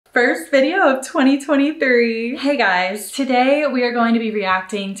First video of 2023. Hey guys, today we are going to be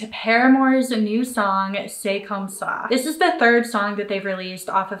reacting to Paramore's new song, Comme, theoriessss. This is the third song that they've released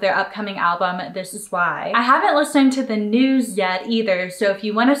off of their upcoming album, This Is Why. I haven't listened to the news yet either, so if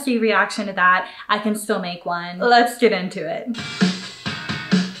you want to see reaction to that, I can still make one. Let's get into it.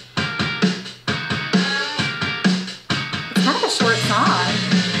 It's kind of a short song.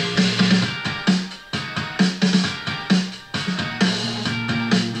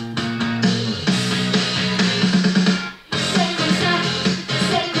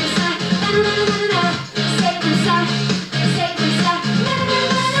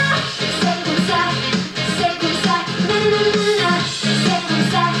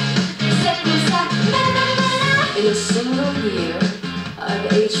 In a single year,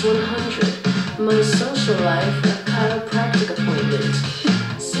 I've aged 100. My social life, a chiropractic appointment.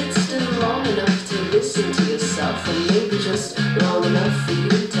 Sit still long enough to listen to yourself, and maybe just long enough for you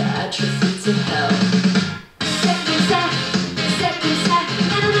to atrophy to hell.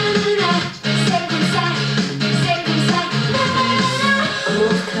 I'm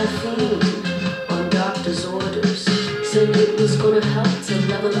off caffeine, on doctor's orders. Said it was gonna help to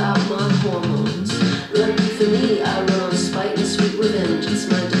level out my hormones. Lucky for me, I run on spite and sweet revenge. It's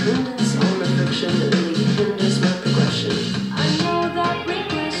my dependence on the friction that really hinders my progression. I know that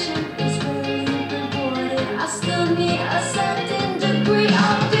regression is really rewarded. I still need a certain degree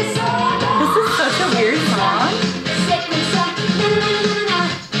of disorder. This is such a weird song.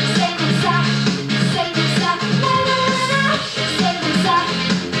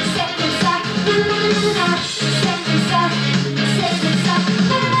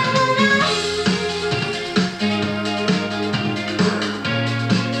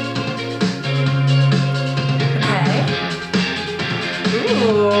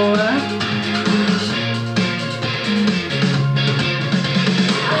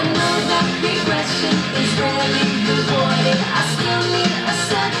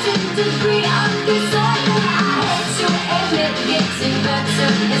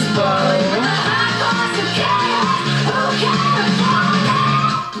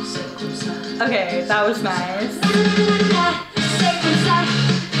 Okay, that was nice.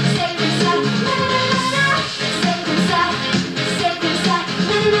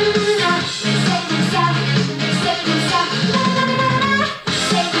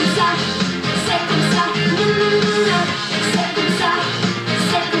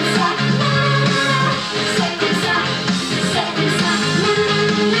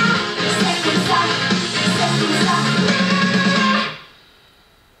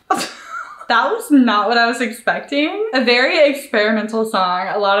 That was not what I was expecting. A very experimental song,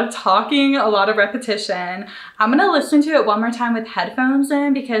 a lot of talking, a lot of repetition. I'm gonna listen to it one more time with headphones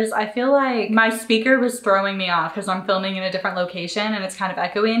in because I feel like my speaker was throwing me off because I'm filming in a different location and it's kind of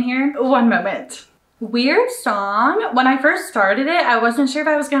echoey in here. One moment. Weird song. When I first started it, I wasn't sure if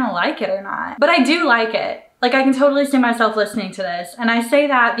I was gonna like it or not, but I do like it. Like, I can totally see myself listening to this. And I say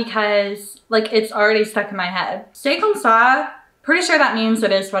that because like it's already stuck in my head. Comme, theoriessss. Pretty sure that means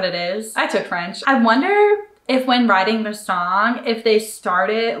it is what it is. I took French. I wonder if when writing the song, if they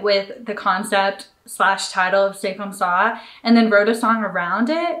started with the concept / title of Comme, theoriessss and then wrote a song around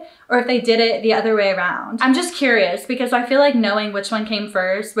it, or if they did it the other way around. I'm just curious because I feel like knowing which one came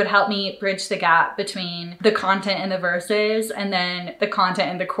first would help me bridge the gap between the content in the verses and then the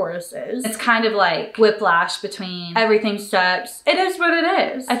content in the choruses. It's kind of like whiplash between everything sucks. It is what it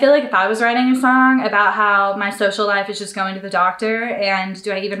is. I feel like if I was writing a song about how my social life is just going to the doctor and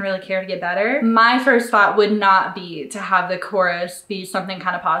do I even really care to get better, my first thought would not be to have the chorus be something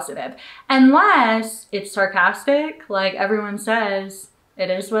kind of positive. Unless it's sarcastic, like everyone says, it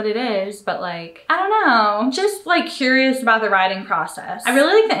is what it is, but like, I don't know. Just like curious about the writing process. I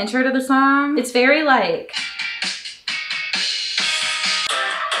really like the intro to the song. It's very like,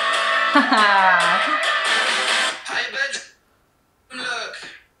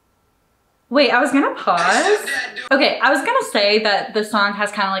 wait, I was gonna pause. Okay, I was gonna say that the song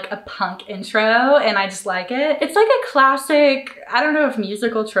has kind of like a punk intro and I just like it. It's like a classic, I don't know if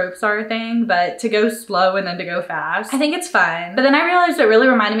musical tropes are a thing, but to go slow and then to go fast. I think it's fun. But then I realized it really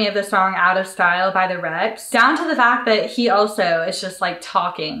reminded me of the song Out of Style by the Rex, down to the fact that he also is just like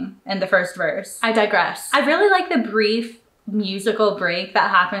talking in the first verse. I digress. I really like the brief musical break that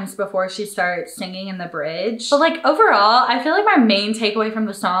happens before she starts singing in the bridge. But like overall, I feel like my main takeaway from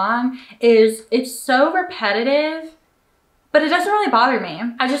the song is it's so repetitive, but it doesn't really bother me.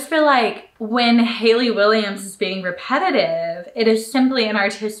 I just feel like when Hayley Williams is being repetitive, it is simply an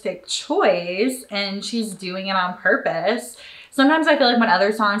artistic choice and she's doing it on purpose. Sometimes I feel like when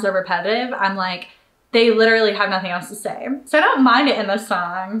other songs are repetitive, I'm like, They literally have nothing else to say. So I don't mind it in this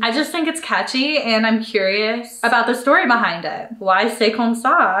song. I just think it's catchy and I'm curious about the story behind it. Why say comme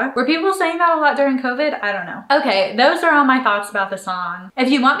ça? Were people saying that a lot during COVID? I don't know. Okay, those are all my thoughts about the song. If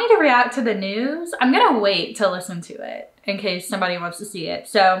you want me to react to the news, I'm gonna wait to listen to it in case somebody wants to see it.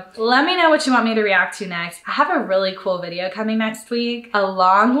 So let me know what you want me to react to next. I have a really cool video coming next week. A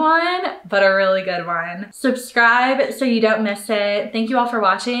long one, but a really good one. Subscribe so you don't miss it. Thank you all for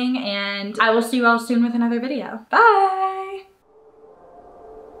watching, and I will see you all soon with another video. Bye!